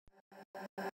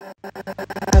Want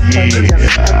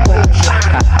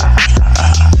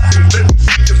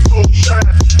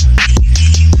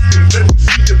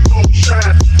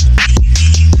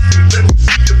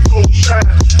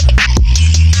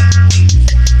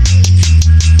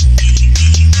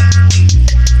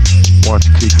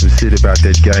to kick some shit about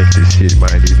that gangster shit,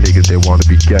 man. These niggas that wanna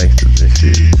be gangsters and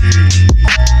shit.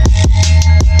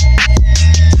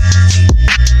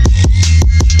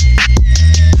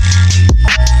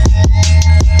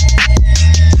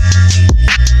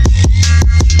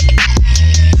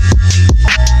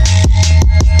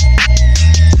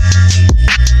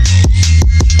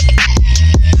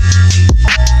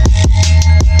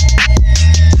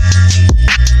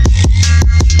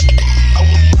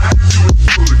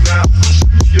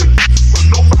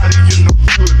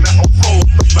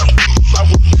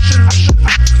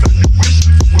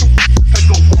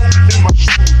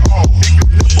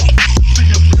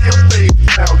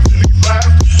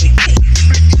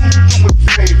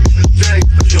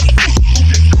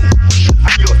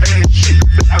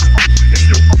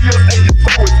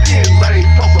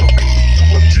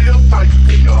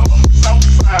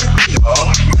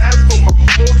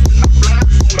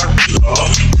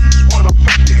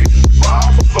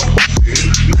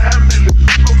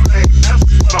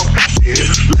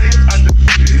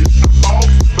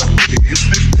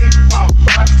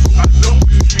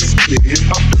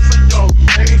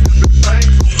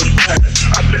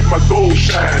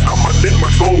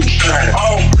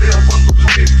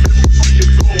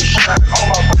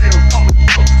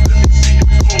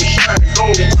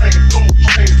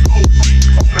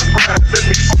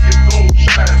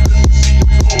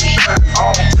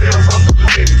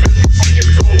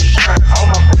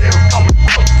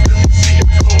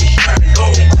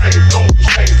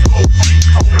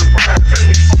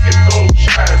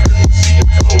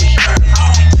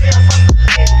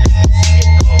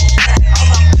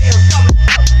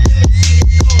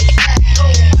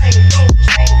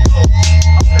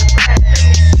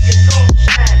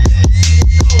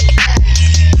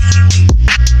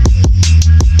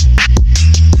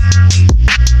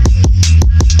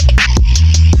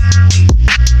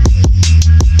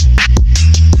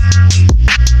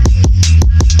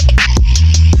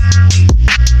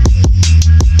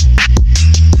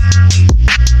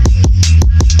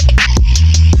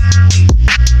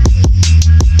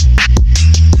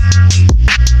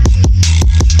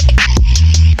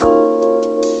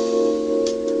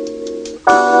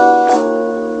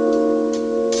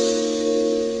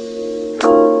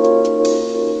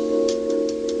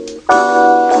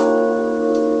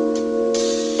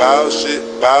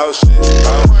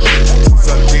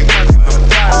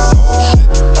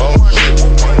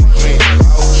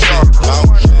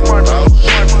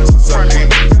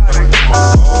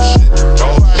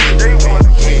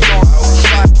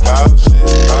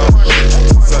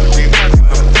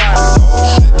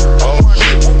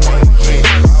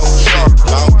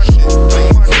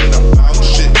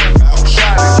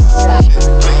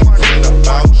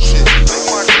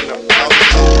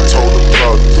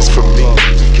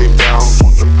 Came down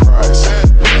on the prize.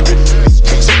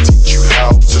 Teach you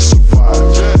how to survive.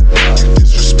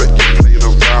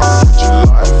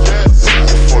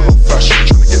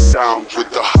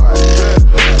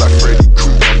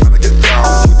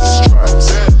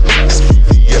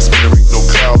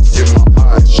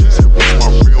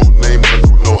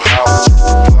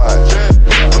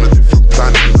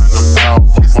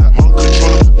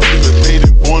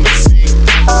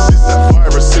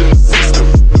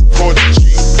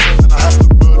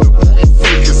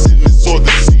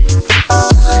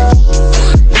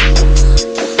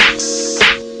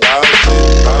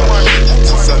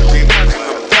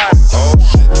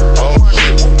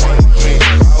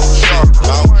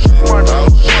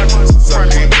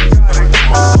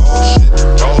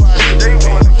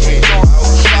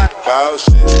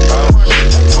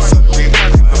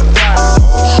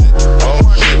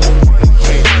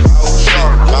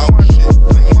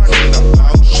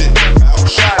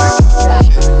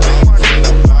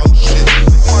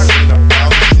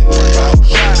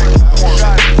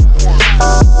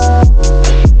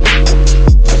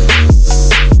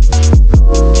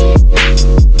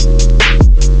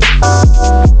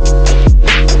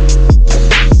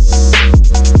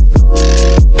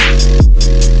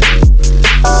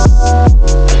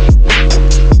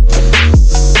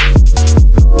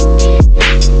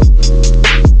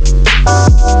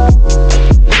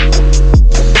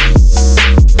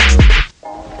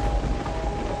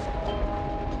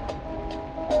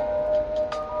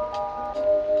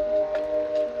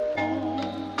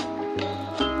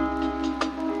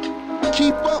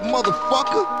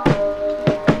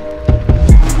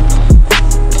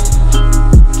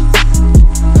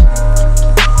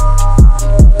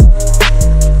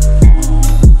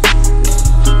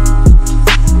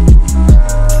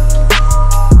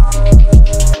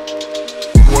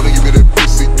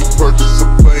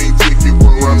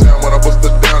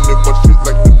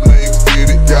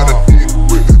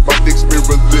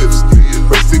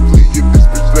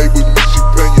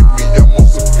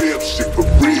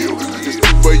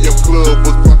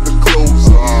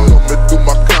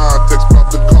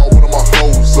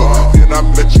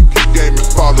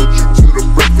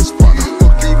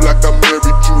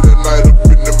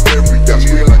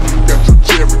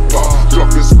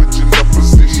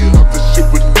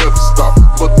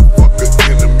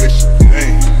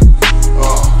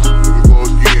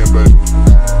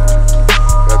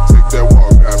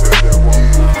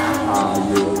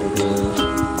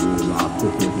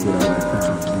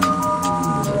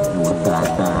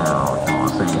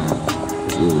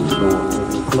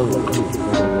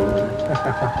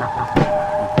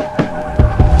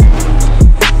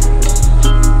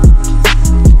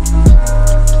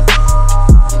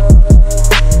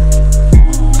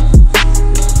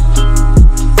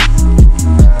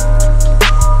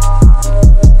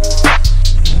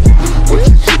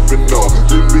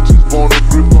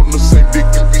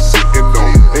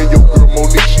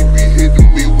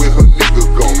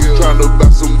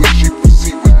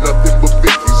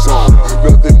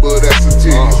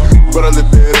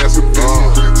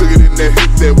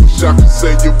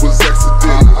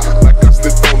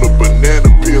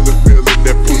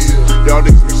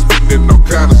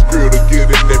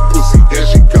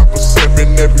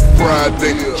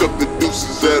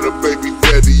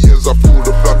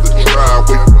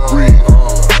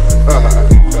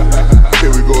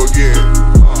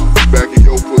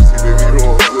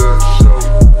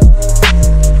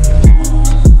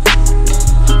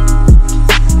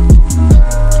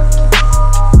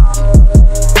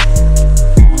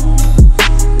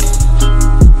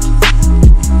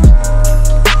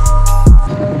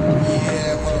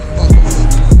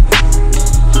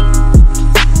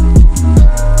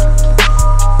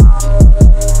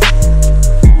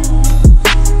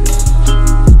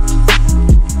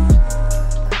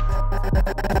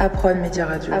 Aprodmedia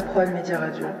Radio. Aprodmedia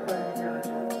Radio.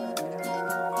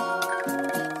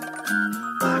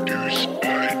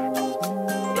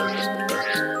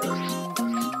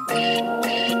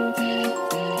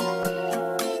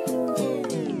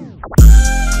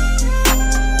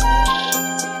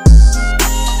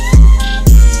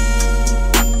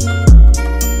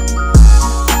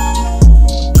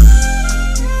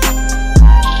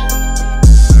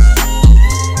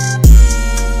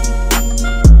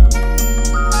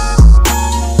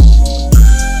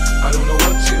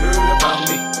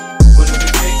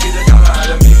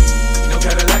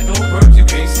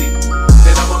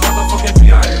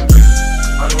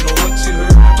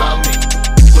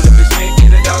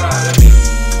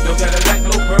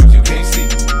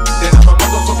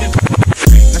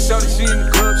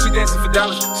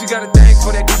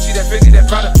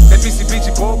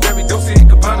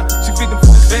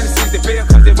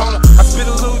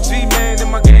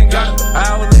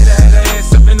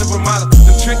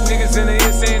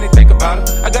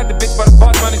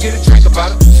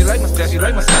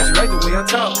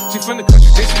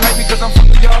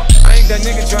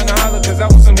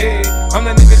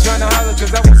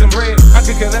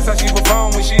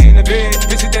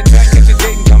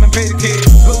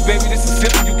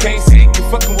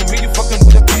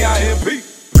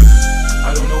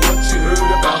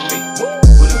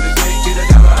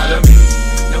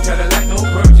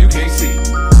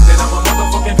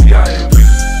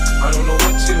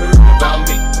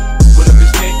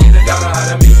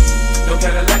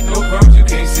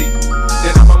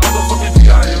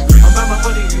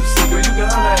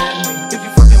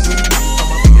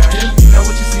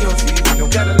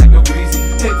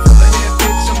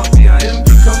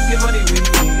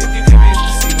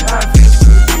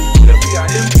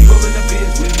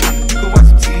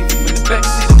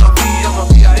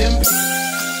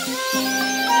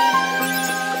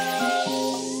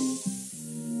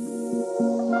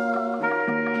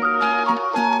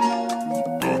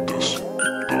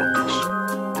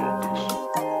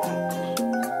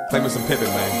 Play me some Pippin,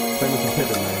 man. Play me some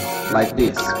Pippin, man. Like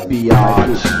this,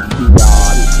 beyond.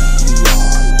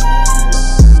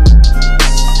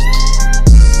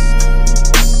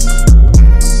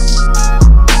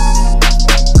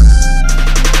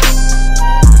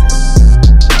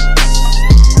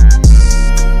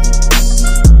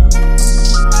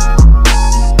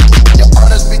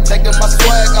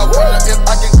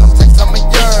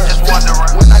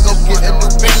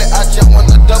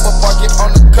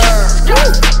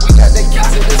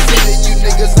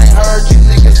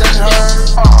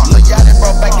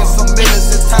 Back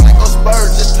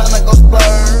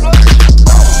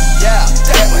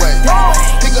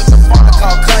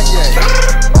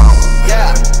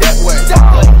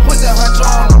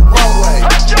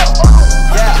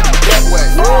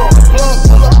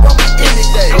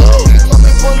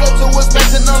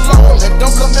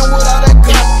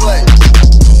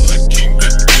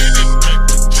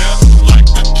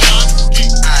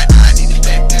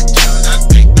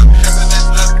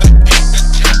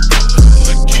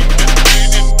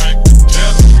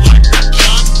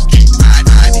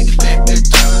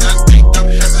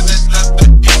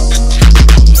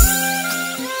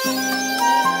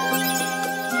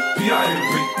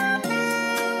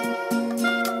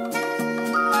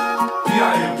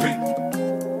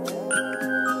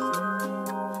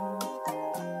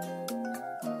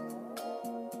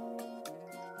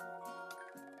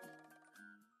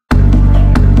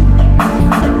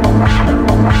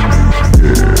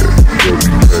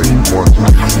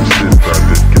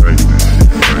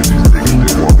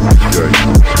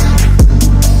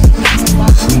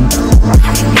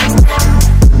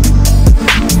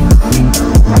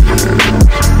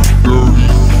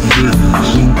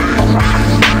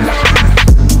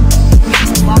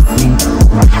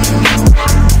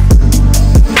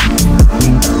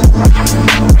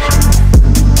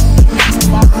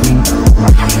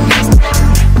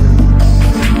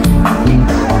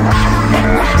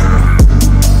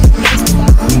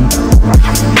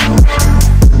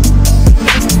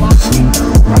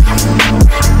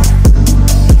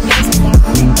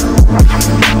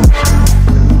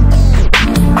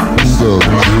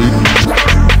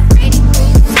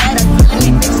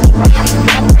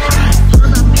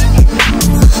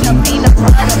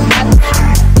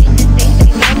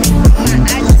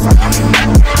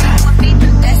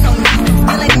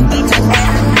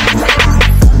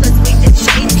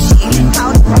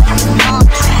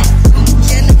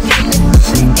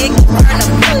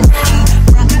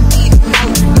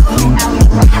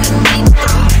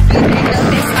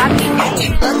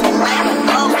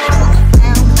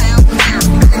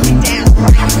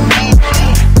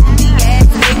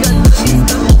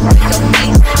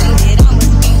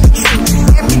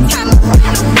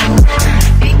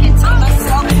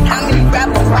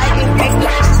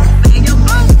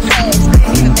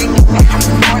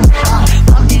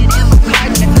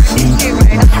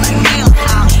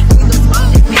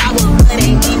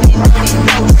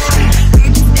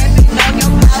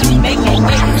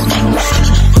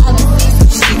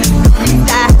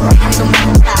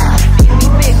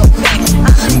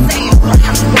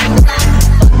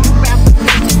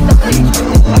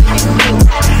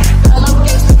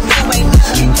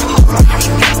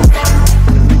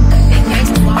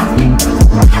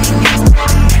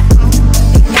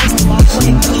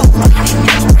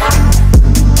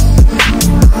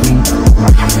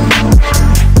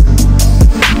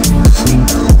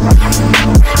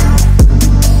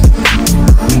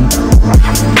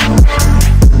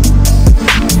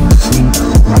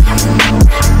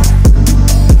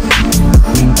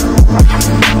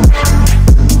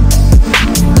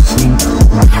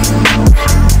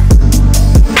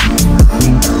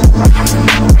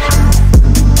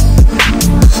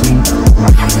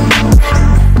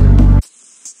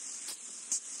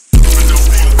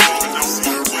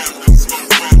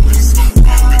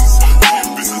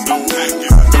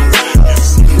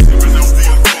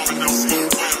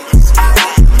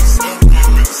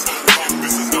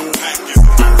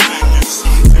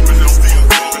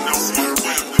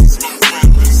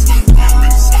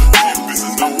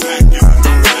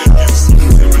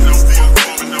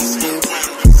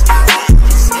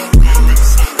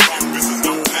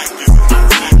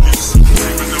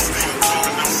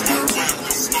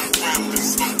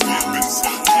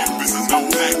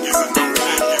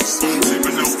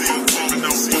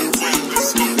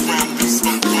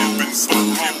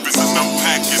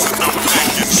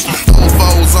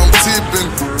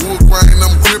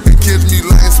catch me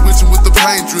lane switching with the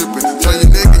paint dripping. Turn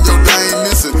your neck and your day ain't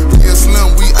missing. Me and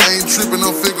Slim, we ain't tripping.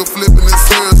 I'm figure flipping and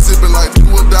syrup sipping. Like do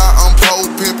or die, I'm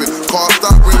pole pimping. Car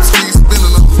stop, rims keep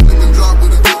spinning. I'm flipping drop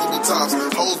with invisible tops.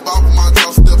 Hoes bop with my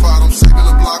jaw, step out. I'm shaking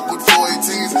the block with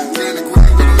 418s. Candy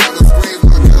green with 11 screens.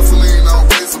 My gasoline, I'll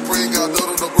pay supreme. Got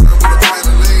doodle the burn with a pint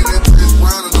of lean. It tastes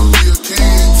grinding to be a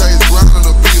king. Tastes grinding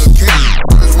to be a king.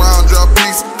 This round drop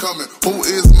piece coming. Who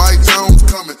is Mike Jones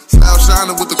coming? Slap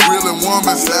shining with the grilling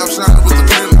woman. Slap shining with the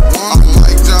grilling woman.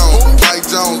 I'm Mike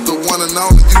Jones, the one and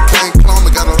only. You can't clone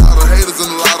me. Got a lot of haters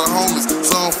and a lot of homies.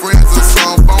 Some friends and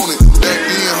some phony. Back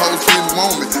then hoes didn't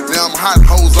want me. Now I'm hot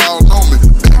hoes all on me.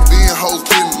 Back then hoes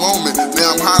didn't want me.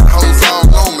 Now I'm hot hoes all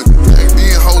on me. Back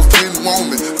then hoes didn't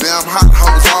want me. Now I'm hot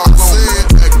hoes all on me.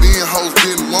 Back then hoes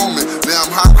didn't want me. Now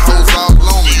I'm hot hoes all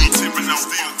on me.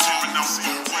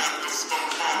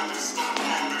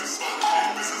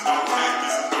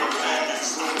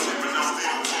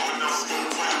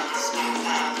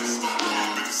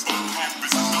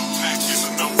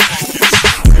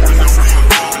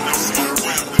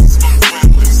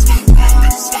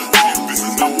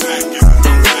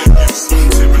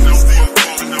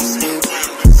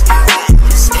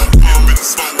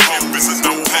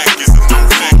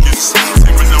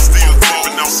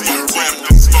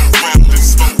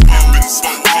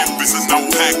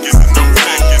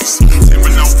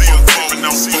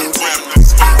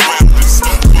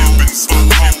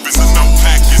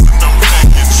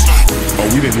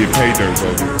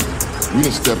 We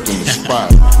done stepped in the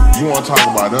spot. You wanna talk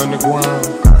about underground?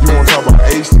 You wanna talk about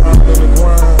H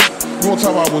underground? You wanna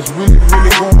talk about what's really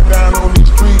going down on these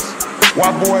streets?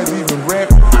 Why boys even rap?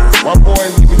 Why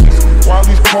boys even just, why all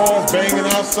these cars banging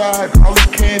outside? All this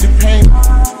candy paint?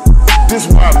 This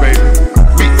why, baby.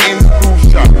 We in the school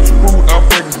shop, screwed up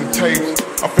records and tapes.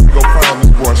 I'm finna go find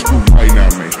this boy school right now,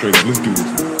 man. Straight up, let's do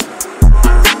this, man.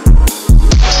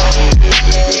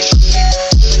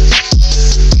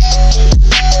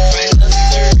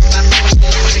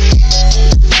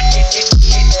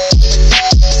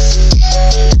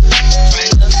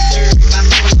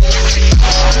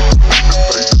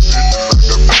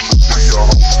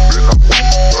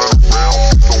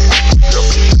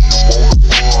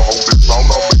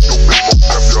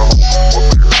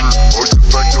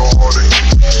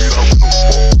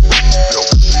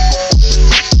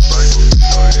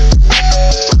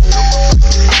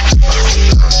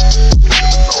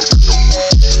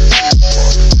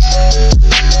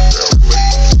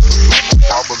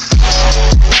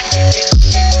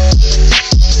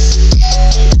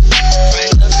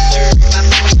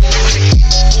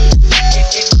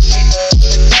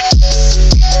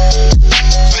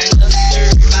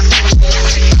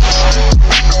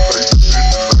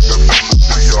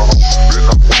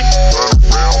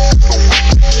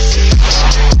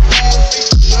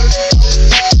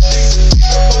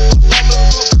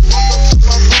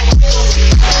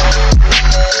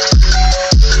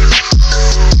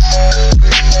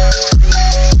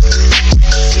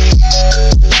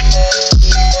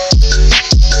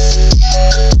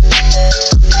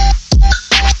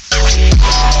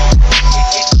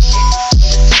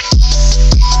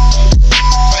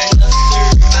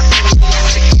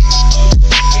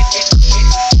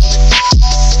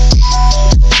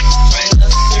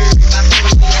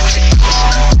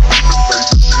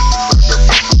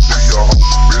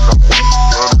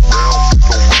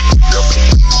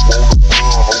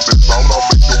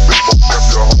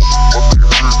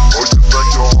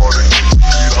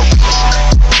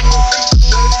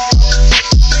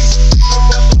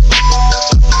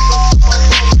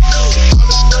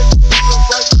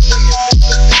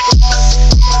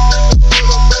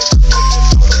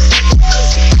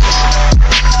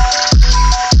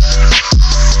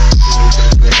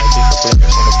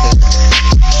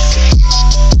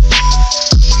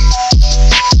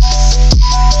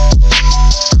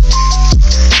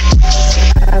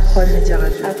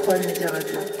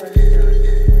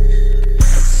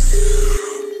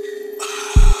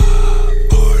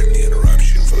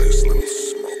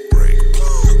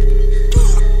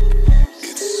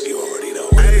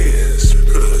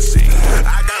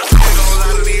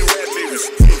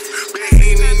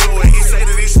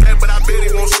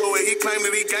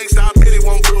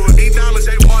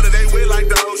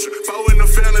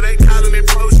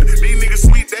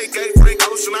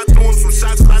 Ocean. I threw him some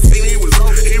shots, I seen he was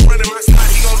low. He running my spot,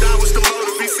 he gon' die with the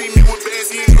motor. He see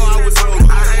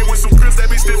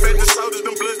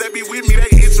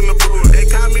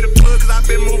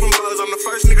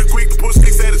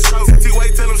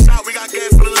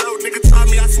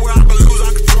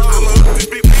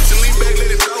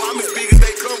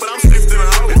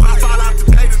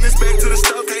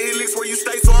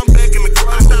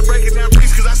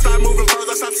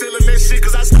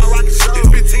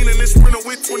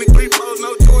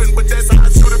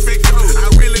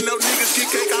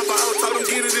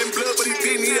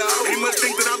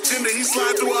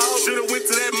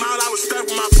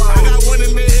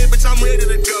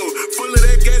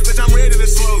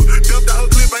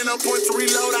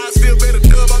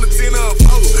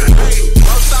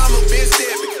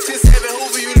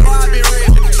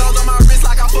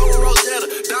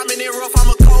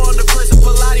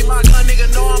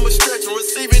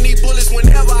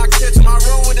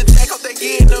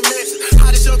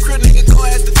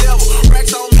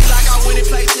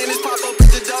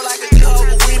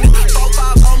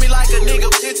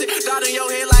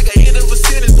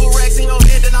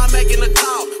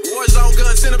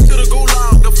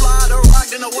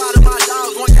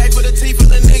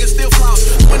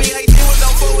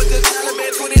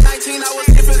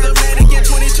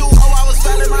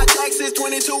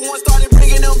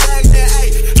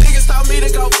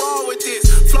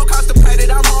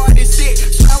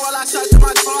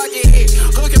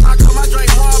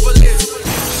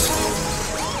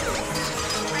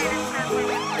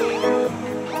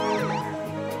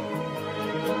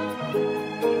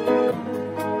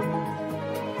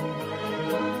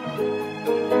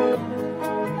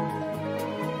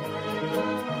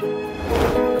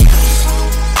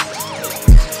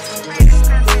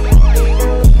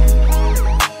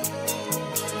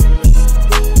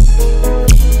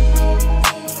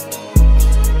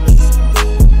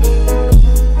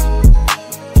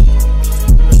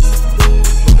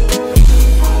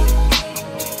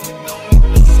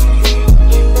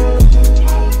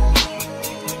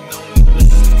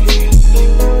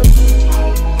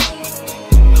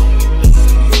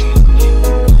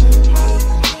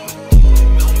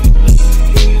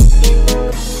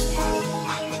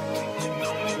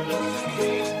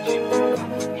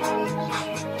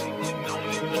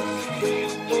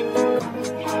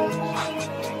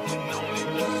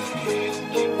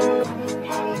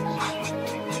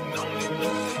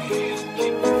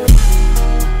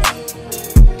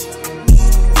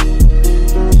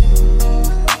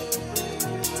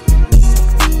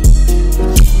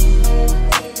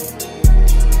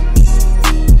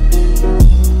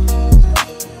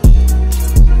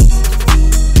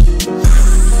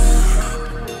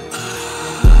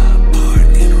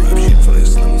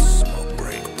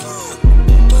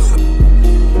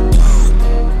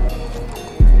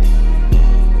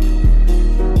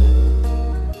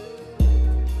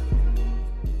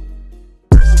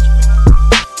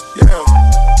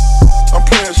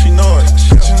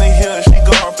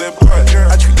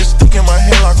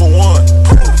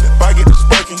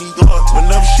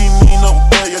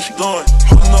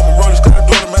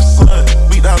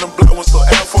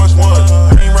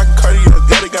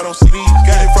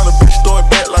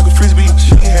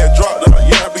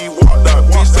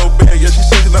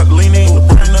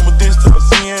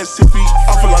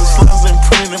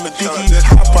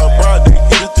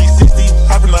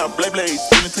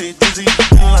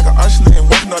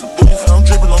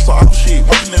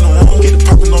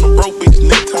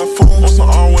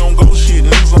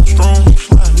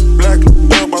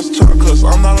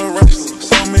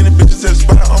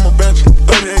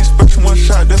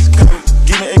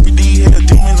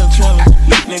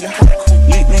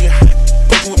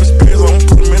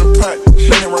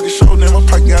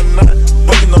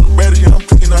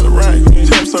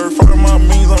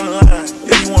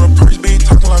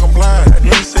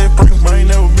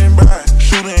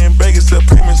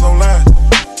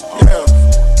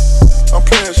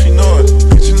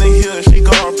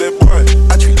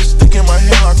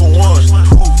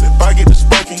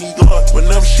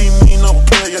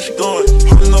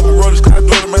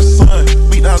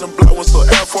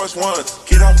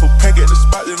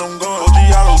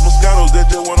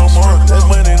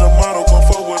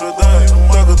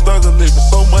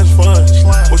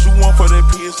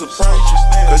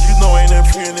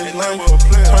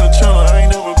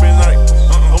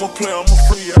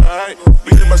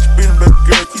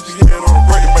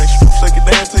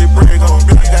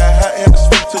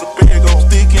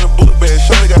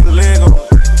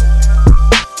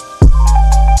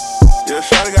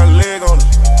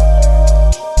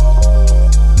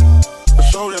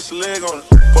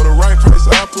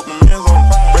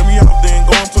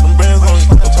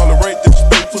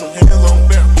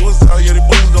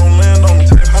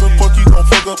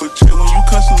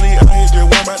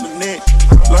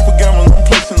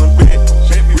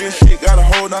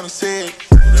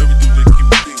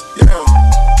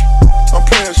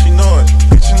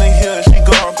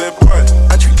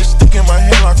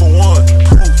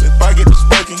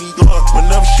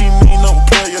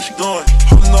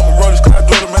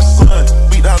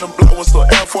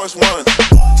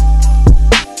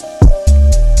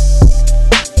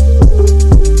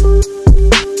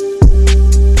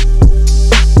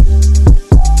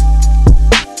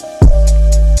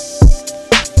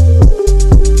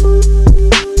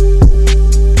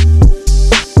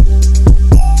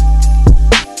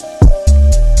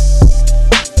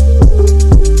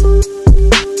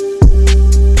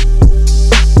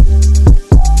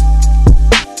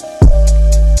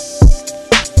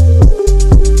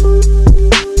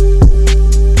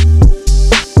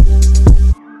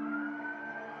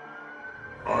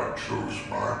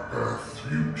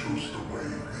chose to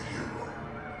wave the hero,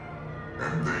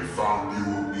 and they found you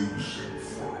amusing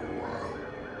for a while,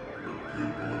 the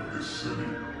people of this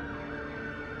city.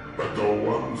 But the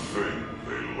one thing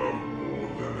they love more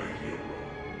than a hero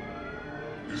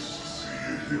is to see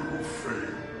a hero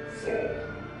fail, fall,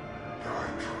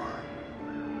 die trying.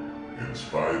 In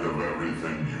spite of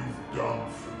everything you've done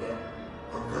for them,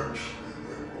 eventually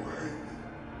they will hate you.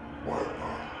 Why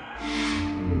not?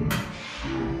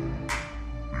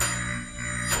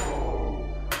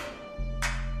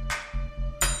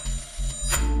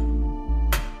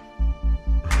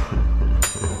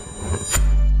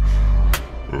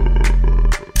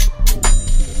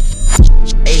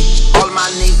 All my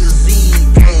niggas Z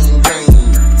gang gang.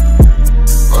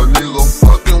 A nigga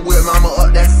fucking with mama up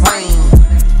that frame.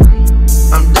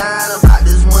 I'm dying about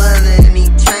this money and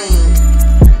these chains.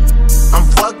 I'm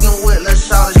fucking with Lil'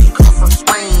 Shawty, she come from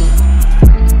Spain.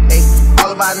 Ay,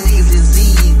 all of my niggas is Z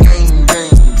gang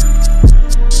gang.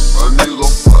 A nigga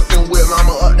fucking with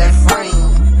mama up that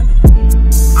frame.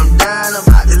 I'm dying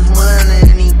about this money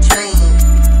and these chains.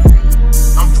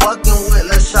 I'm fucking with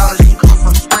Lil' Shawty, she come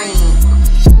from Spain.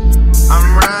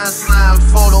 I'm riding slime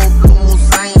photo, blue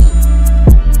Hussein.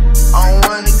 I don't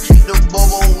wanna kick the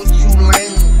bobo with you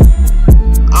lame.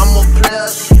 I'm a player,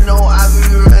 she know I be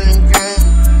running game.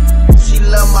 She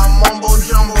love my mumbo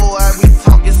jumbo, I be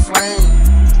talking slang.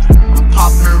 I'm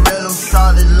popping the rhythm,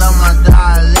 started love my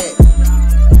dialect.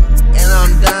 And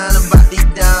I'm dying about these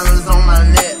diamonds on my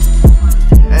neck.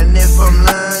 And if I'm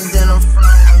lying, then I'm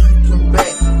flying, you can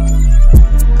bet.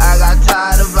 I got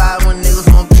tired of vibing when niggas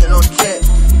won't get no check.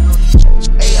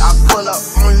 Hey, I pull up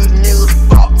on you niggas,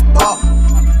 pop, pop.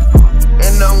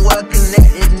 And I'm well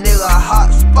connected, nigga,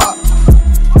 hot spot.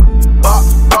 Pop,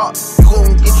 pop, you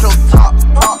gon' get your top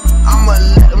pop. I'ma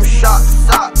let them shots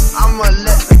stop, I'ma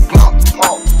let the clock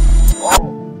pop.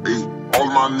 Hey, all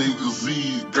my niggas Z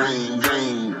gang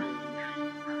gang.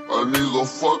 A nigga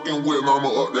fucking with mama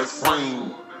up that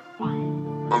frame.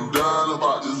 I'm dying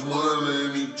about this money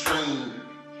and these chains.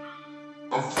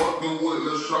 I'm fucking with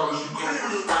Lil' Shawty, she come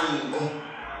from Spain.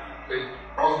 Hey,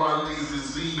 all my niggas is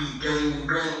Z gang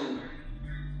gang.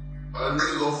 A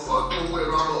nigga fucking with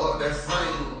mama up that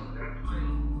frame.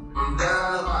 I'm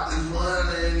dying about this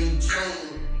money and these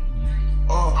chains.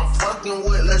 I'm fucking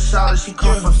with Lil' Shawty, she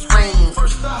come from Spain.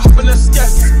 First I hop in that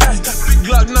scat, big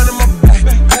Glock, none in my back.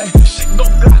 Hey, shit go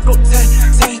black, go tan,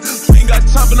 tan. We ain't got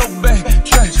time for no back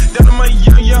trash. Down in my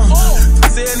young.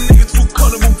 Say that nigga too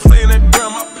comfortable playing that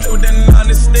drum. I play with that 9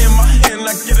 and stay in my hand.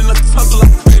 I get in a tussle, I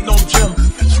play no gym.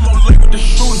 Bitch, I'm all late with the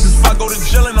shooters. If I go to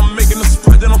jail and I'm making a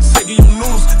spread, then I'm taking your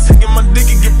noodles. Taking my dick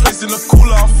and get placed in the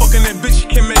cooler. I'm fucking that bitch, she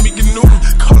can't make me get noodles.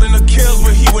 Calling the kills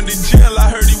when he went to jail.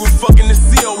 I heard he was fucking the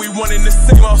CO. We wanted the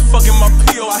same, I was fucking my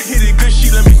PO. I hit it good,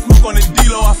 she let me smoke on the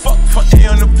D-Lo. I fuck for A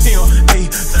on the PM. Ayy,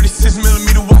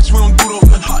 36mm watch, we don't do those.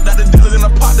 Hopped out the dealer, then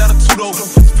I popped out a two-door.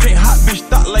 Paint hot, bitch,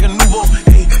 thought like a nouveau.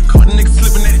 Ayy, caught a nigga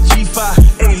slipping at a G5.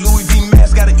 Ayy, Louis V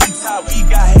mask, got an E-top. We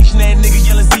got Haitian that nigga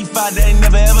yelling Z5. They ain't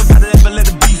never ever got to ever let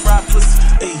the beef fry pussy.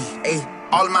 Ayy, Ayy,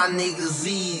 all my niggas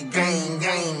Z gang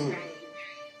gang.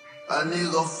 A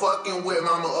nigga fucking with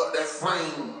mama up that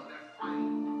frame.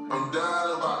 I'm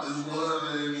dying about this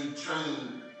money and these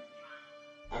chains.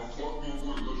 I'm fucking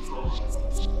with Lil' Shawty.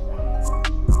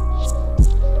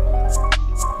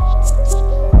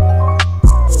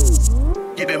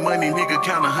 Get that money, nigga,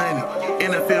 count 100.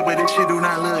 In the field, but this shit do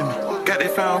not love me. Got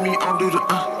that found me, I'm do the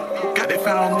got that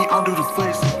found me, I'm do the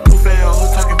flex. Who fail, who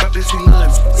talking about this, she love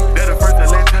me. That the first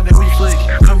and last time that we flex.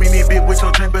 Come in this bitch with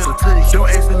your drink, better touch. Don't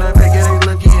ask enough, I get they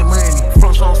lucky and money.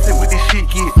 Front on sit with this shit,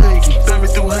 get ugly. Thumbing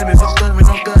through hundreds, I'm thumbing,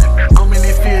 I'm done. I'm in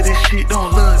this field, this shit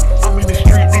don't love me. I'm in the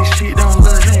street, this shit don't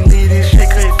love me. Can't leave this shit,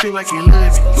 cause it feel like it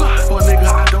love me. For a nigga,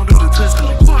 I don't do the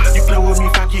tussling. You play with me,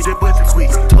 if I keep that button quick.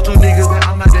 Told two niggas that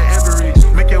I'm not the average.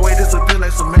 Make your way disappear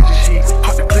like some magic shit.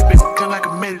 Pop the clip and gun like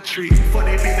a medic tree. For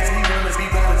that bitch that he wanna be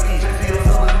by the peach. See a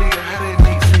summer nigga, how that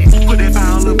make sense? Put that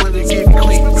fire on the butt and get me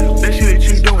clean. That shit that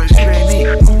you doing, shit ain't neat.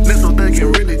 This so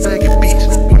thuggin', really thuggin' beach.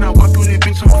 When I walk through this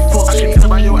bitch, I'm a fuck shit.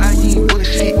 By your eye, you ain't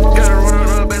bullshit. Gotta run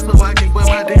on the best so I can butt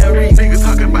my damn ring. Niggas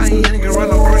talking about he ain't gonna run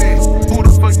no crash. Who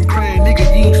the fucking crash? Nigga,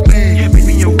 you ain't spaz. Yeah,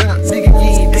 baby, your rap, nigga,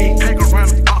 you ain't dead. Hang around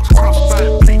the box, cross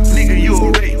five plate. Nigga, you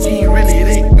a rat, you ain't really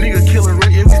that. Nigga, killer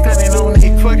rat, yeah, we standing on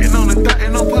it. Fucking on the thought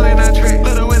and I'm pulling out track.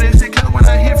 Let her wear that shit count when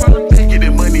I hit from the back. Get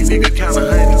that money, nigga, count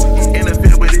 100. In the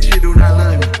field, but this shit do not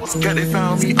love me. Got that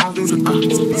found me, I'm do the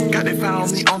got that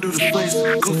found me, I'm do the flex.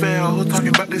 Goof ass hoe talking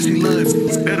about this, she love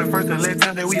me. That the first and last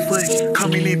time that we flex.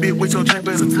 Come in this bitch with your drink,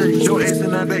 better touch. Your ass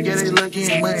in the back, yeah, they lucky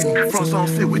and money. Front on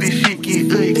sit with this shit,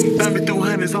 get ugly. Thumbing through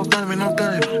hundreds, I'm thumbing, I'm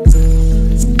thumbing.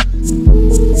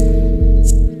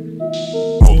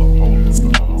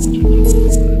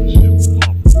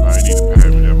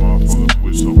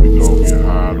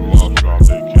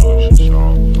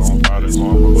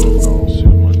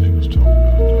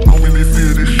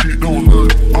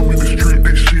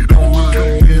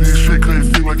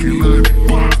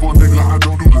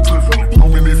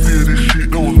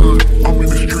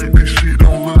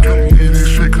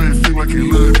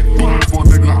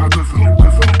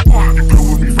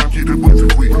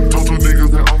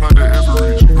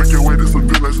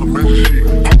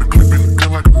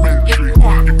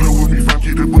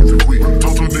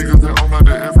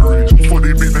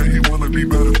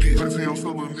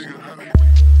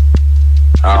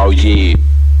 Oh yeah,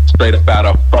 straight up out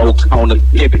of Phonk on the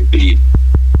Bvndit.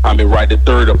 I'm in right the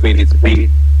third up in this beat.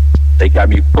 They got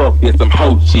me fucked in some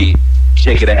hoe shit.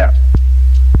 Check it out.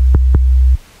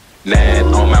 9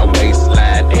 on my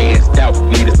waistline, ass out,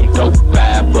 needed some dope.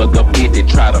 5 for the 50,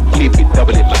 try to flip it,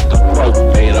 double it like a pro.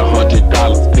 Made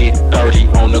 $100, spent 30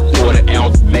 on the quarter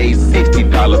ounce, made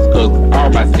 $60. Cause all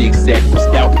my 6 sacks was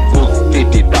stout, was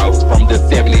 $50 from the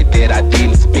 70 that I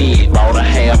didn't spend. Bought a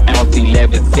half ounce,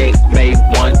 11 sacks, made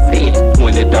 $110.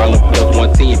 $20 plus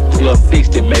 110 plus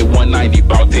 60, made $190.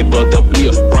 Bought 10 for the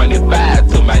bill, running 5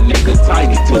 to my nigga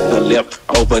Tiny. Took the left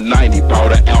over 90,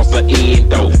 bought an ounce of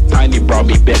endo. Tiny brought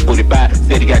me back.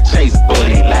 Said he got chased, but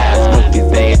he lied. Smoked his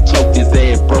ass, choked his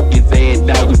ass, broke his ass,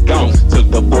 now he's gone.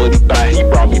 Took the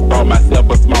 45, he bought myself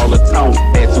a smaller tone.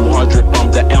 Had 200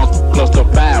 from the ounce, plus the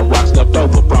 5 rocks left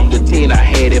over from the 10 I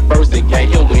had at first and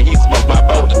gave him when he smoked my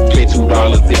boat. Spent $2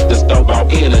 at the store, bought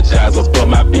energizers for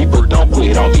my people. Don't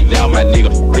quit on me now, my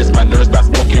nigga. Risk my nerves by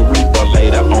smoking reefer.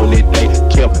 Later on that day,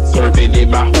 kept serving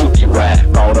in my hoopty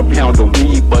ride. Bought a pound of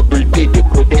weed, but $3.50,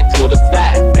 put that to the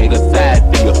side. Made a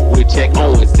side deal with check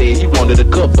on. Said he wanted a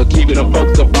cup for keeping them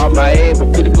folks up on my ass, but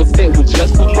 50% was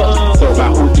just too much. So my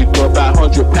hoopty for about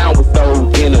 100 pounds was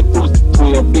sold in a goose.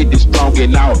 1250 strong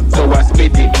and out, so I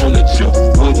spent it on the juice.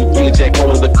 When he really Jack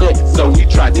on the cut, so he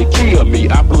tried to kill me.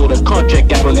 I put a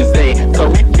contract out on his ass, so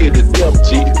he killed his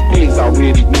FG. Pigs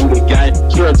already knew the game.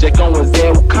 Sure, Jack on his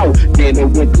ass with coat. Then they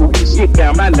went through his shit,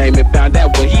 found my name and found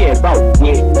out what he had bought.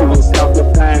 Went through his house to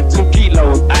find 2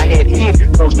 kilos. I had hit,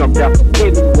 no jumped out from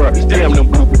anywhere. Damn,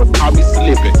 them blue people caught me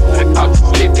slipping. I caught you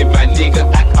slipping, my nigga.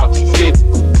 I caught you slipping.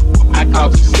 I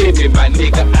caught you slipping, my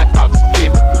nigga. I caught you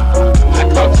slipping. I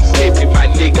caught you slipping, my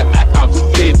nigga. I caught you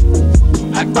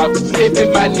slipping. I caught you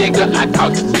slipping, my nigga. I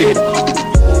caught you slipping.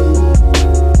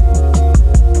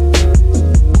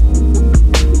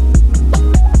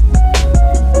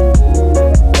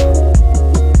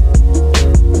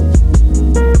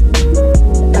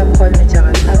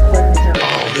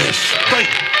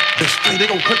 They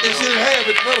gon' cut this shit in half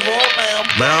and cut them all down.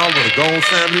 Man, I wanna go on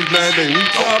sample these 90 days. We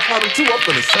part of 2 up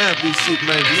in the sample this shit,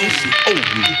 man. This shit over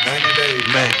with. 90 days.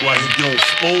 Man, why you get on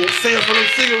smoke? Sale for them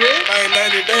cigarettes? Man,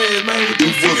 90 days, man.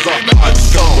 It was a hot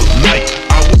summer night.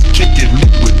 I was kicking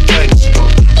it with gangsta.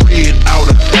 Red out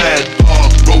of high dog,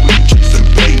 rolling, chasing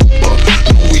paper.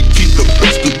 We keep the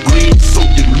best of green, so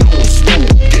you know I'm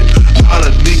smoking. A lot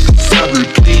of niggas cyber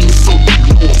clean, so you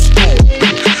know I'm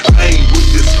smoking. I ain't with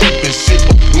this fucking shit,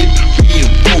 I'm with being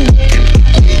broken.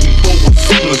 Waiting for a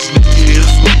similar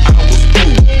sneakers when I was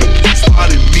open.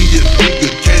 Spotted me a nigga,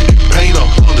 candy paint,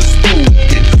 100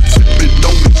 smoking. Sipping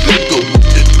on this liquor with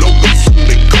that logo, so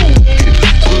they coking.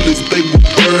 Bullets, they will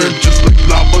burn just like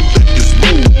lava that is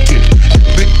smoking.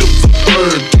 Victims of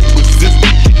burn, can't resist me,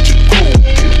 get you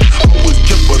coking. Always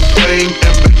kept a thing,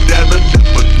 and bandana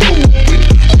never know it.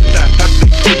 When I have to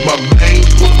get my main,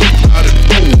 pull them out and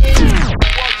open.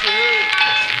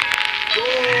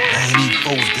 These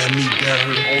folks got me down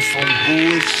here on some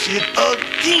bullshit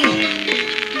again.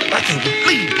 I can't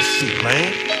believe this shit,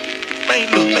 man. Man,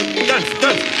 look, man,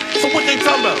 done. So what they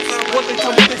talking about? What they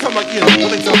talking about? Yeah, what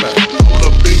they talking about? All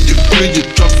up in your billion,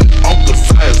 jumping off the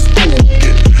side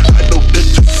smoking. I know that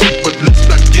you sick, but let's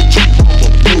not get your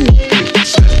mama moving.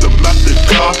 Snatch them out the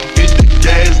car, hit the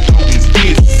gas, dog is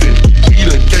missing. He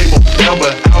done came up down,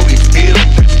 but out his head,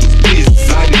 that's the miss.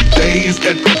 90 days,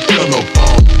 got the gun up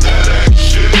on.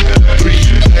 3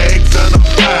 tags and a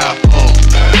fire pump.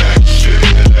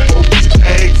 4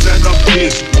 tags and a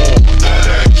bitch bomb.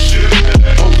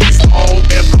 Police all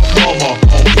at my mama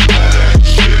home.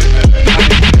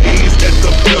 90 days at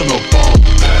the funeral bomb.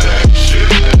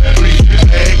 3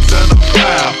 tags and a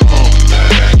fire pump.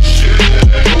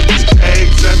 4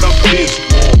 tags and a bitch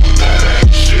bomb.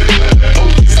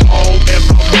 Police all at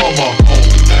my mama home.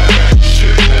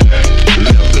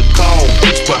 Left the call,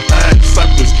 bitch behind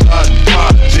Cypress Garden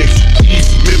projects.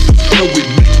 East Memphis, where we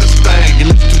make the stain and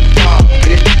let's do pop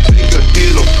it. Nigga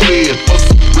hit a red for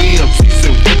some rims, he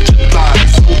said what you like.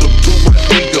 Sold him to my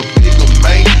nigga, bigger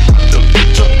man, I done put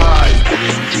your eyes.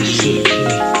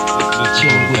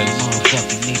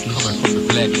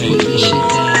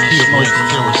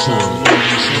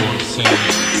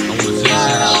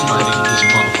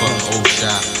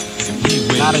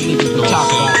 A lot of niggas be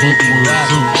talking about they be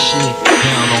rapping and shit.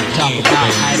 Talk about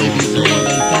how they be doing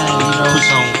their thing, you know.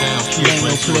 You ain't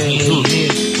no player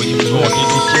here. When you was walking in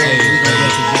the shade, we gon'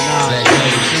 represent all that.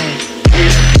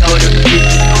 Know the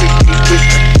bitch is quickly with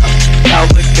the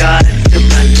power God to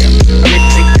my left. Get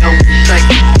the go strike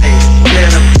the face.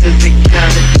 Let up to the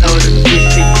counter, know the bitch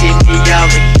to get me out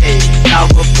the cage. I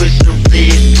will push the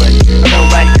red button, so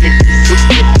I get the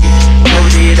super bitch.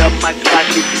 Load it up my clock.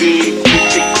 me dead, you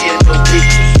can get no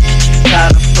witness. Try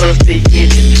to bust the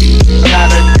energy, try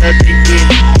to nut the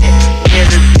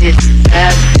innocent.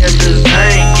 Passengers, I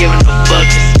ain't giving a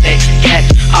fucking snack. Got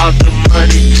all the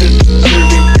money to the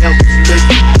jury that was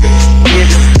looking good. Get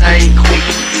this thing quick,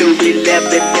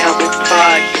 211 down with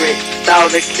progress. Saw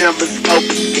the cameras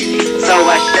open it, so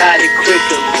I shot it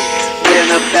quickly.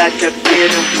 Went up out the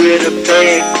building with a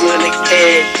bag full of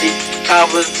cash. I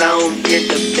was on in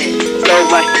the bed, so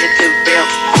I hit the bell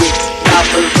quick.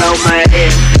 Choppers on my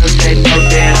ass, cause they know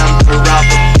that I'm the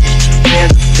robber.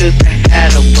 Hands to the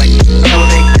hideaway, so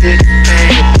they couldn't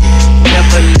find me.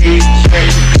 Never leave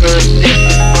trace, cause this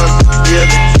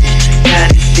responsibility. Now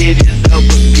this shit is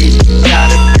over, bitch.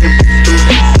 Shot a people through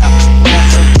the south. Got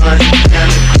some money down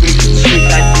the creek, shit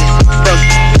like this.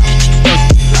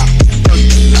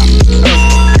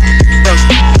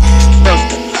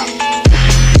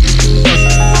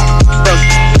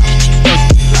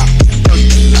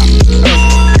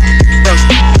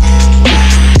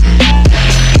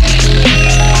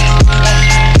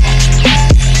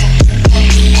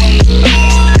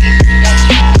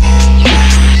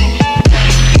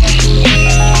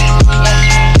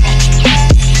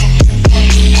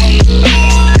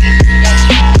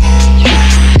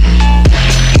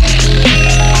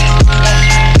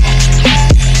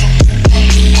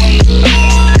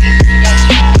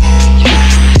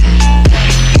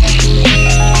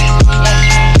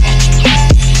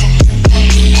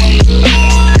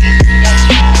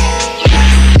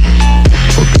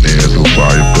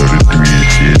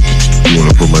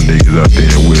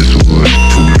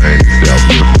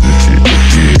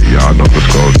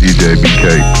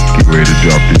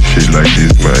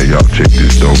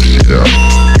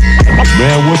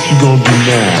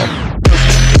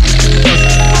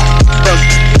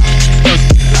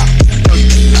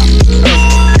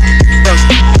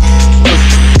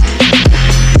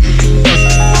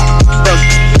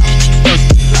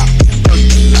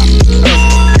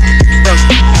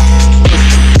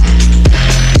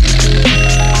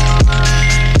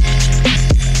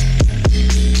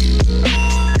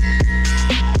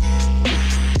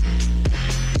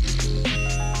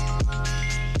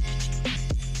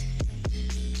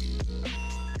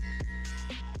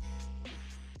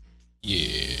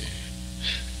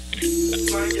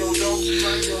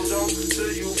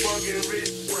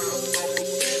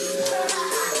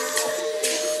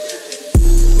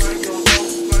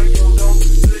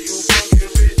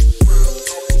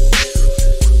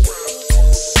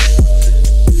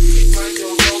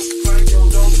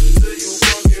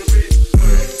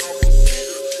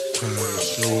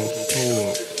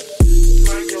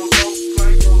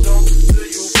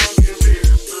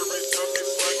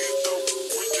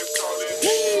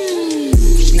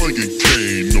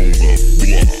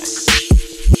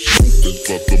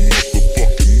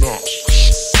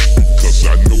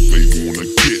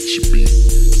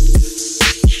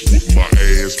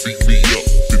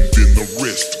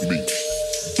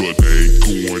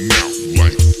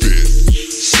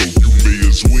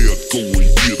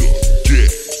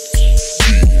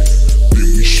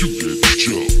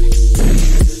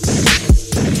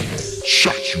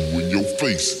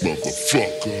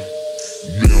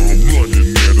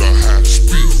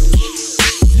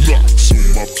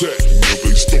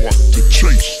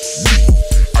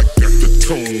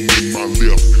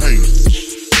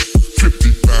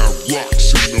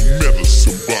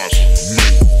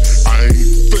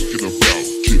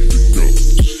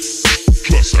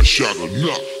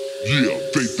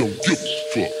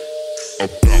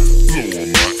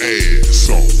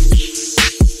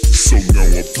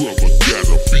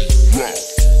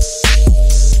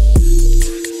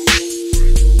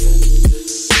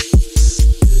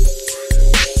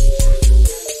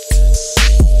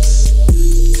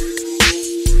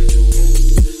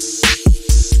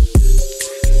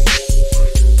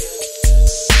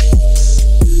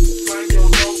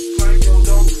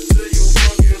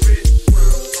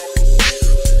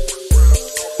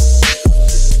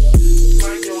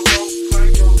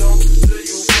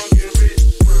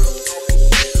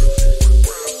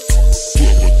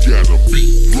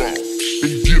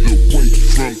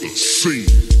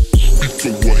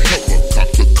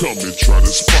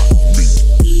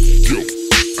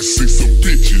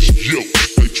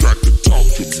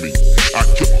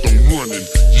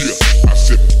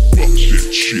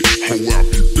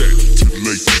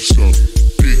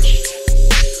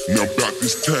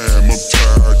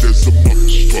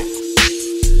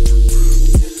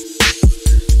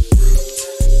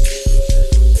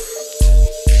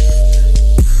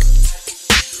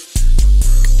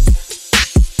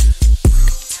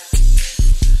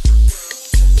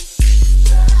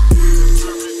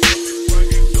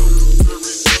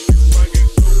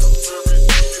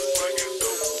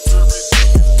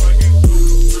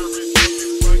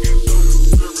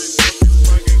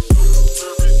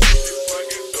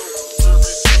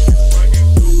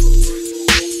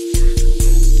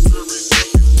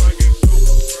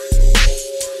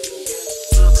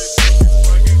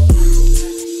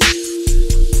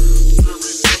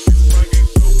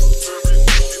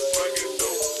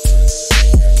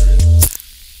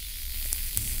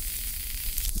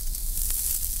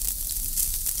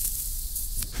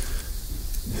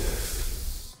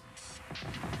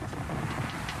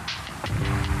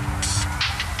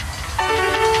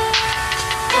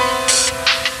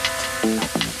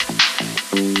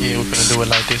 finna do it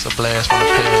like this, a blast from the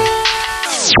past.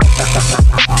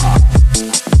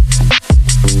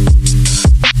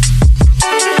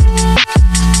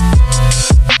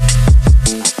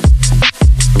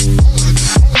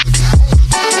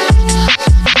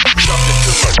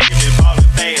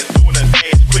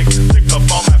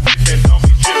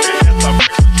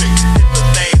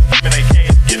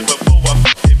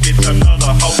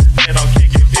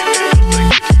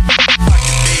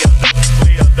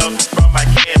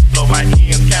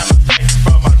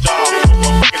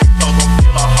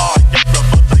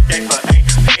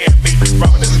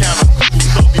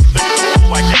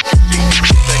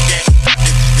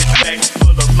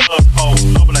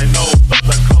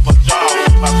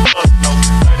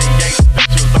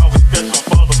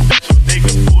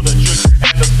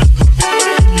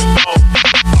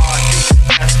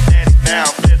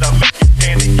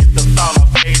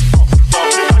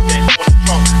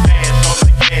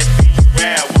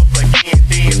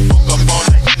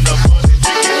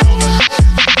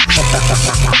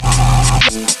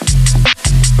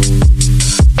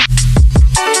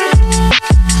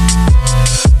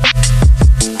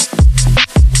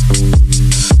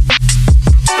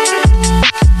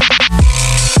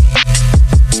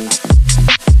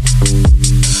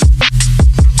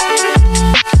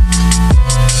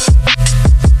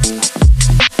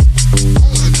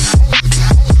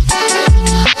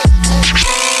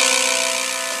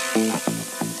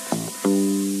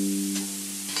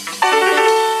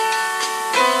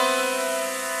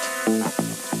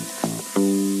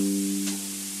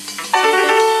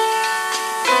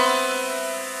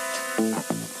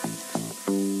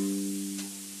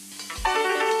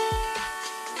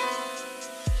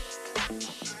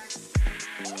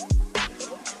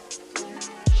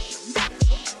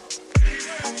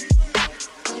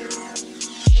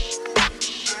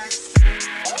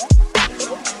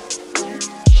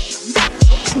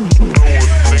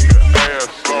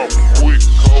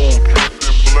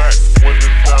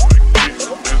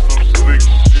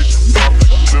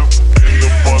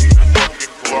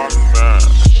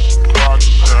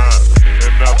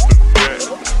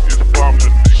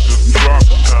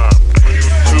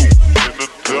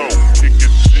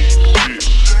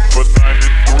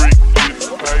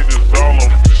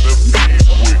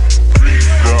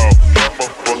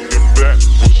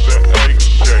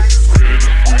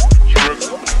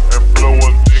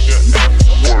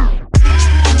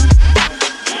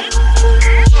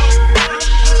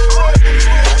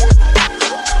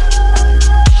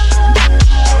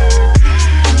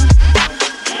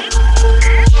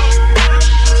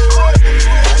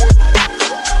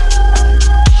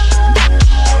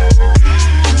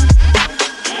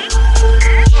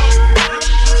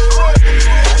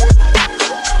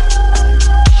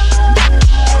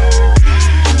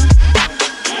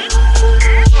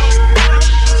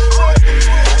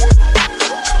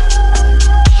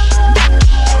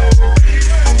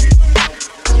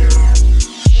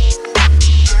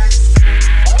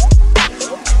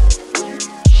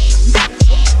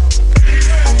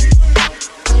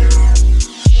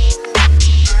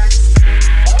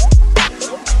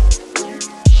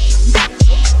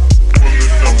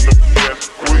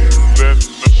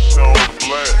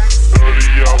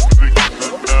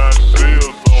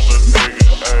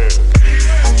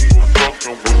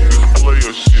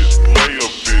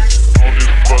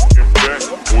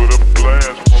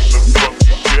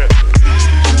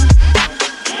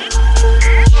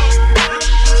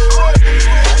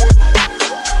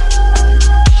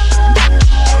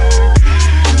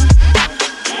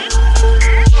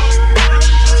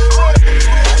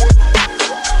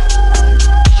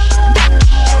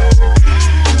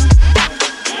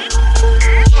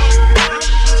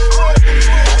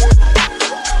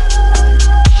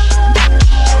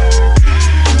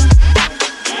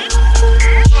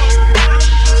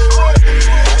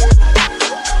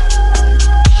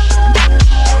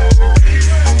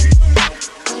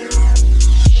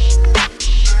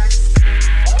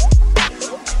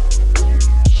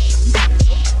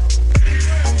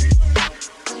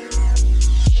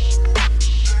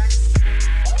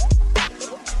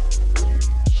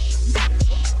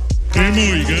 Demo,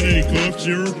 you got any cough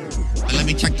syrup? Let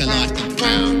me check the last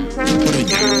round. What do we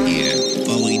got here?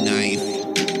 Bowie knife,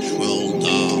 troll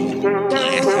dog,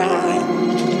 glass eye.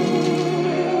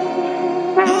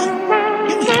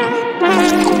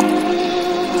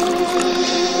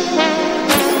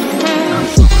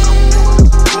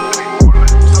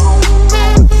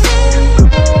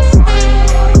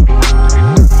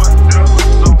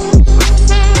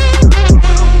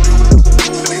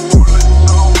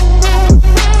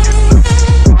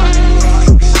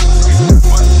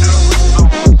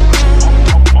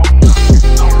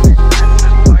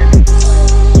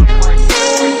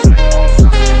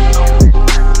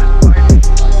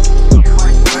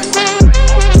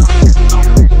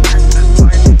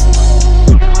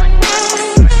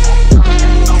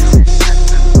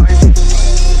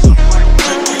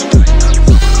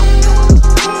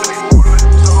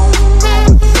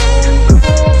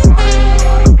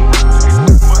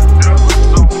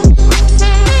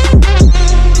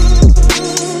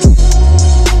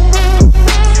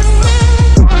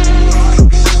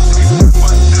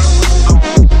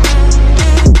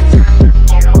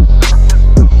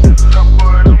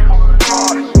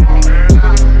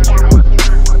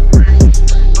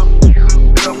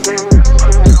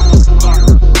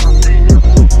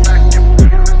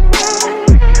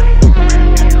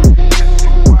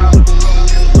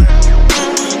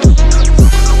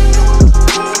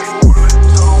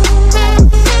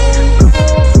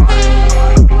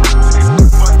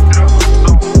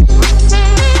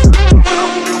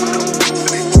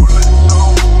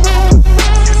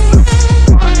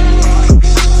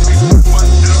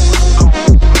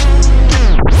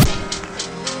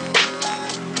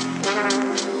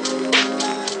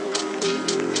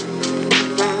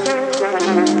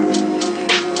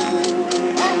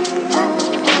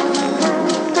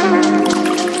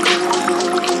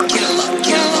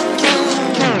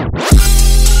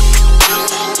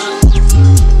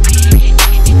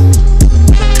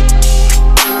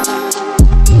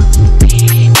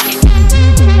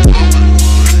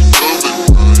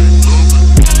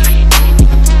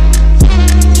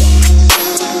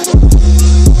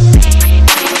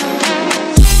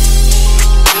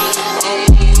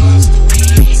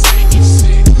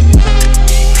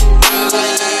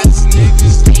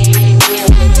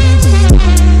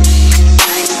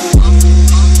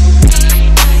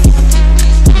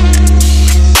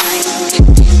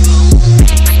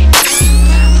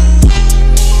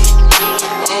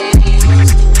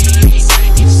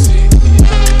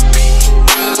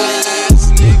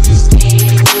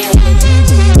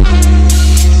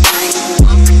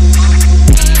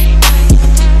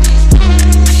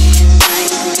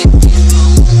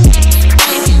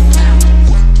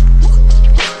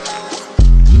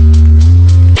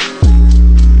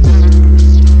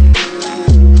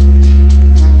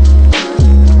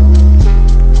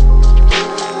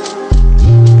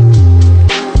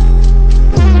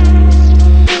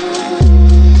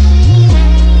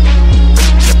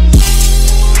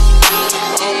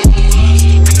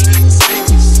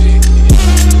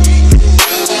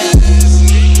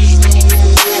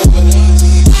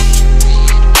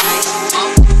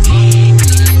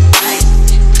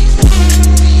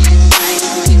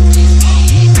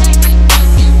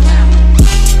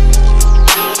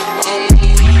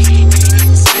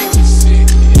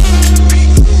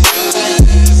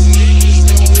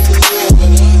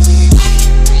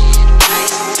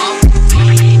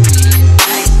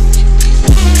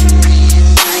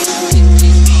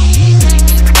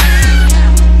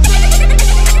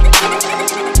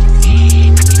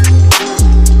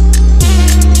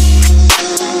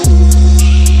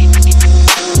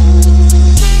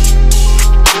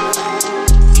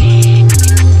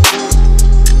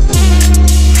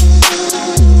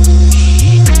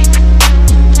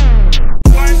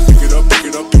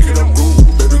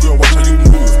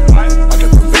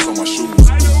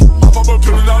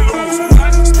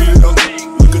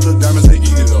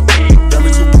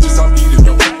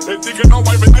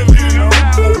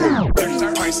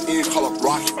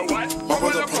 My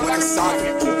brother play like a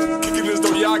socket. Kicking this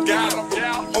door, yeah, I got him.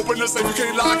 Open the safe, you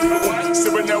can't lock it.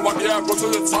 Sipping that walk, yeah, go to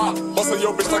the top. Bustin'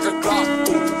 your bitch like a Glock.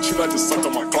 She like to suck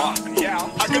on my clock.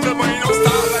 I get the money, no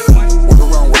stop. Work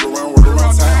around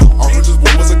town. All her just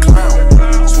boy was a clown.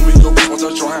 Swimming your bitch, watch her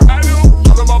drown.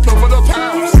 Out of my plug for the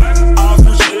pounds. I'll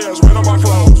switch years, rain on my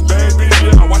clothes. Bad bitch,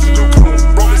 yeah, I watch it do cold.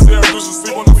 Bro, this there, used to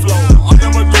sleep on the floor. I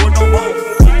never do it no more.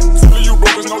 Telling you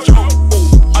broke is no joke.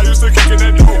 I used to kick in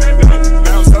that dope.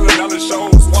 Now I'm selling out the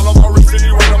shows. While I'm already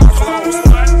fitting right on my clothes.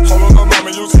 Hold on, my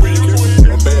mama, you tweaking.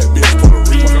 A bad bitch, Puerto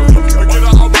Rican. Get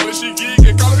her out, she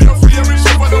geeking. Call me a free every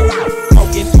shit for the week.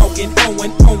 Smoking,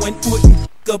 Owen, putting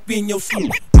up in your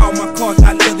sleep. All my cars,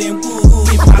 I love them wood.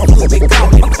 If I could be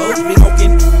calling,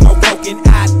 smoking,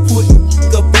 I putting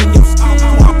up in your sleep.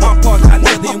 All my cars, I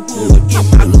love them wood. If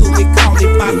I could be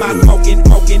calling, my smoking,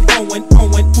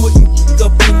 Owen, putting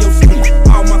up in your sleep.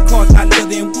 All my cars, I love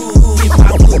them wood. If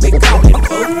I could be calling,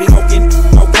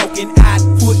 smoking, I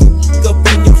putting up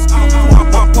in your sleep. All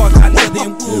my cars, I love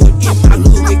them wood. If I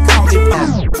could be calling,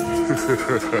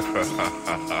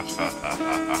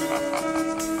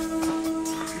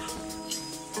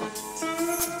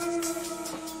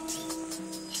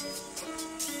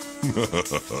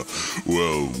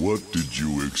 Well, what did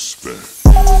you expect?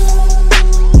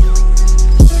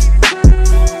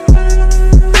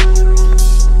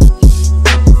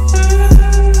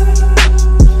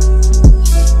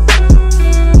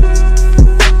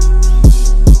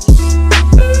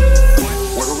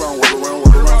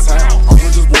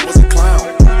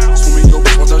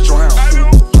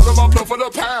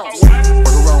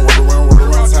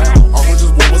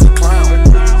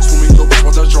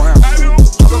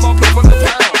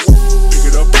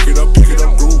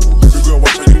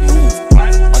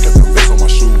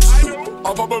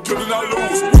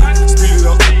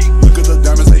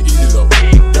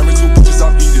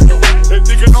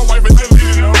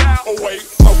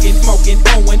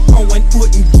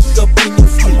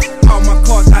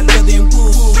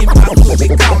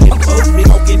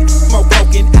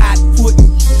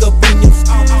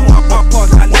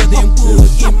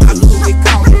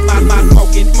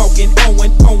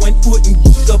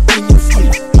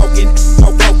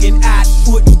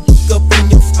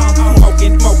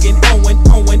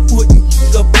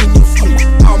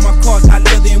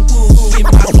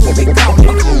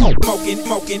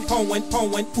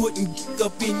 Owen, putting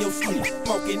up in your sleep.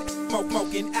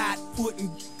 Smoking, I putting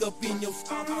up in your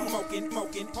sleep.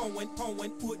 Smoking, Owen,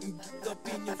 putting up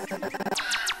in your sleep.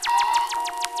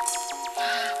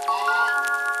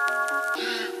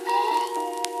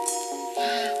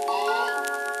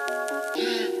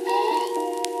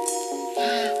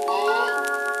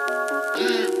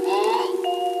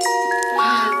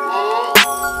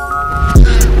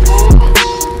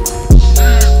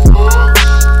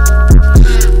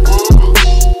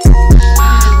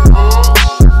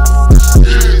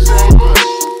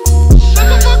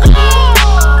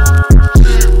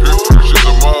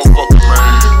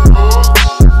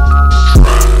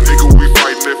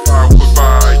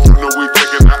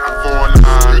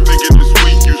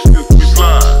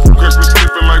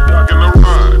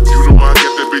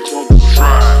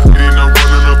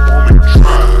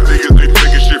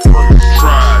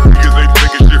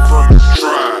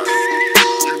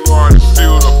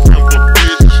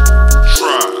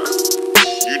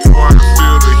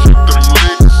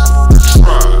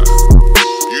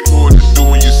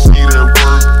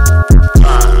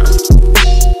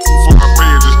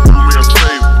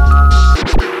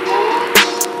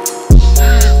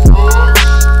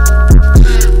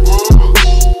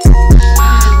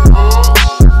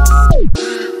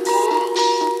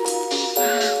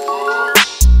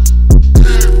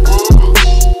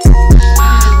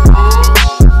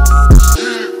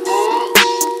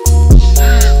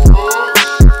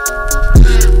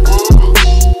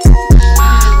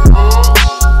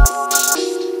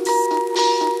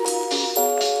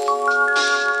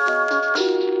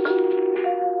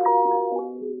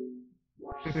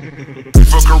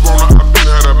 Before Corona, I been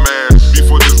had a mask.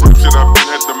 Before this rap shit, I been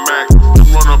had the Mac. You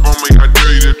run up on me, I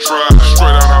dare you to try.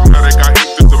 Straight out, I'm addict, I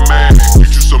eat the mag.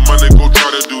 Get you some money, go try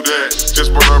to do that.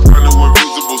 Just bought a brand new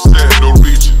invisible set. No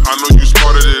reaching, I know you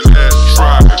smarter than that.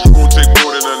 Try, you gon' take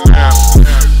more than a nap.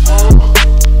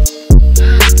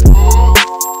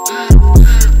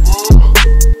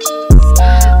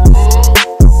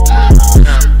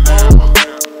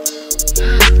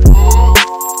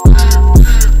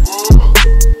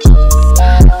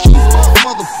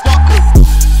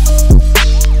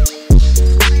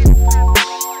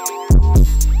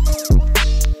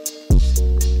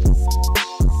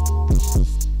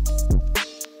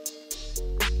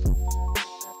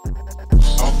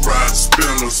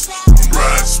 spinners, I'm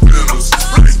riding spinners,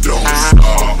 they don't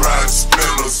stop. Riding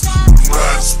spinners, I'm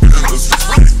riding spinners,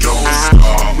 they don't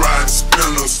stop. Riding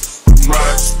spinners, I'm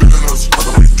riding spinners,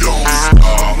 they don't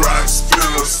stop. Riding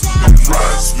spinners, I'm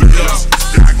riding spinners.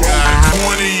 I got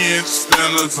 20-inch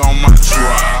spinners on my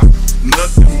drive.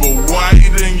 Nothing but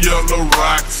white and yellow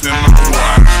rocks in my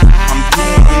watch. I'm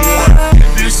doing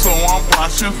 150, so I'm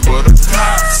watching for the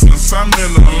cops. Since I'm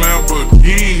in a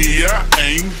Lamborghini, I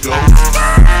ain't go.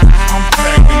 I'm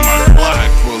packing my black,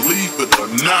 believe it or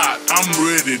not, I'm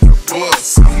ready to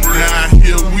bust. Down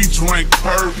here we drink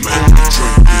bourbon, we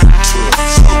drink it tough.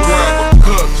 So grab a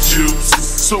cup juice,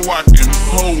 so I can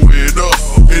pull it up.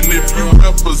 And if you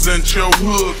represent your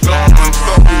hood, go and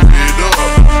throw it up.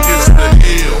 It's the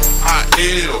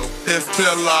L-I-L-F-L-I-P.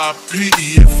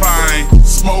 If I ain't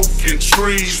smoking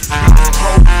trees,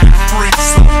 poking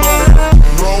freaks, so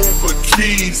roll the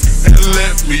keys and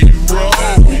let me roll.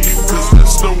 Cause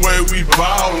that's the way we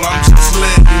ball, I'm just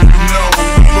letting you know.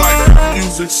 We like our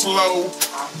music slow,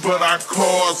 but our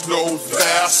cars go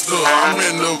faster. I'm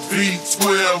in the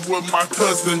V12 with my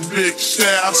cousin Big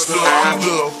Shasta. I'm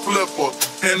the flipper,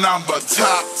 and I'm a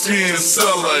top 10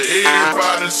 seller.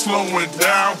 Everybody slowing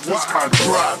down, cause my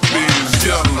drop is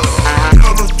yellow.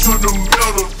 Pedal to the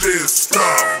metal, then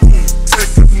stop.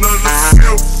 Take another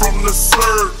sip from the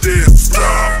serve, then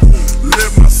stop.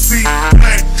 Let my seat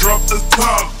back, drop the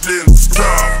top, then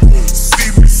stop.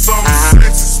 See me some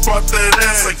sexy, spot that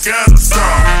ass, I gotta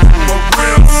stop. My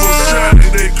rims so shiny,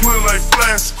 they clear like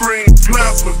flash screen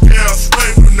plasma. Gas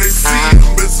straight when they see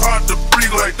them, it's hard to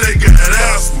breathe like they got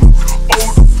asthma.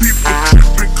 Older people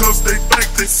tripping cause they think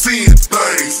they seeing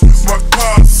things. My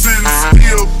car's sitting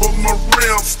still, but my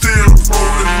rims still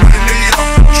rolling like they up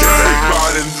the train.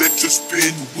 Riding, let your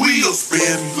spin wheels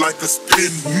spin like a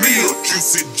spin meal.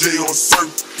 Juicy J on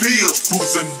certain pills,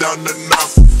 cruising down the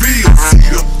North Field. See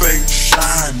them things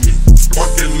shining,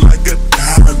 sparking like a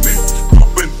diamond.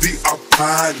 Popping the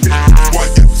Aprodmedia,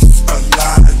 while you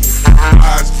aligning.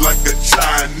 Eyes like a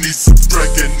Chinese,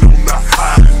 drinking on the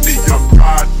HINE. I'm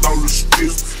riding on the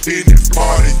streets, any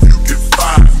party you can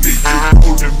find me. You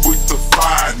holding with the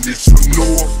finest, you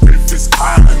know if it's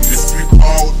highness. We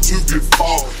all to get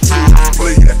fall to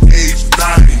play at age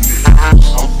 90.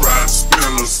 I'm riding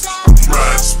spinners, I'm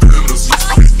riding spinners,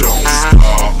 they don't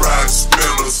stop. Riding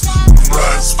spinners, I'm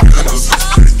riding spinners,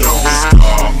 they don't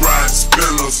stop. Riding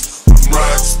spinners, I'm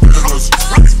riding spinners,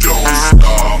 they don't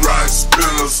stop. Riding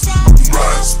spinners, I'm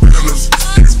riding spinners,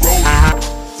 they rolling.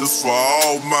 This for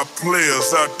all my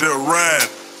players out there riding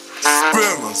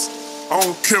spinners. I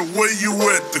don't care where you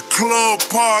at, the club,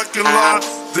 parking lot,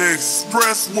 the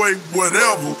expressway,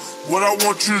 whatever. What I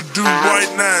want you to do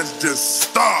right now is just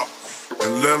stop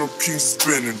and let them keep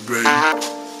spinning, baby.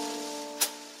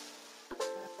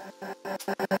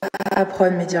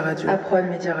 Aprodmedia Radio.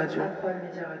 Aprodmedia Radio.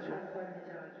 Aprodmedia Radio.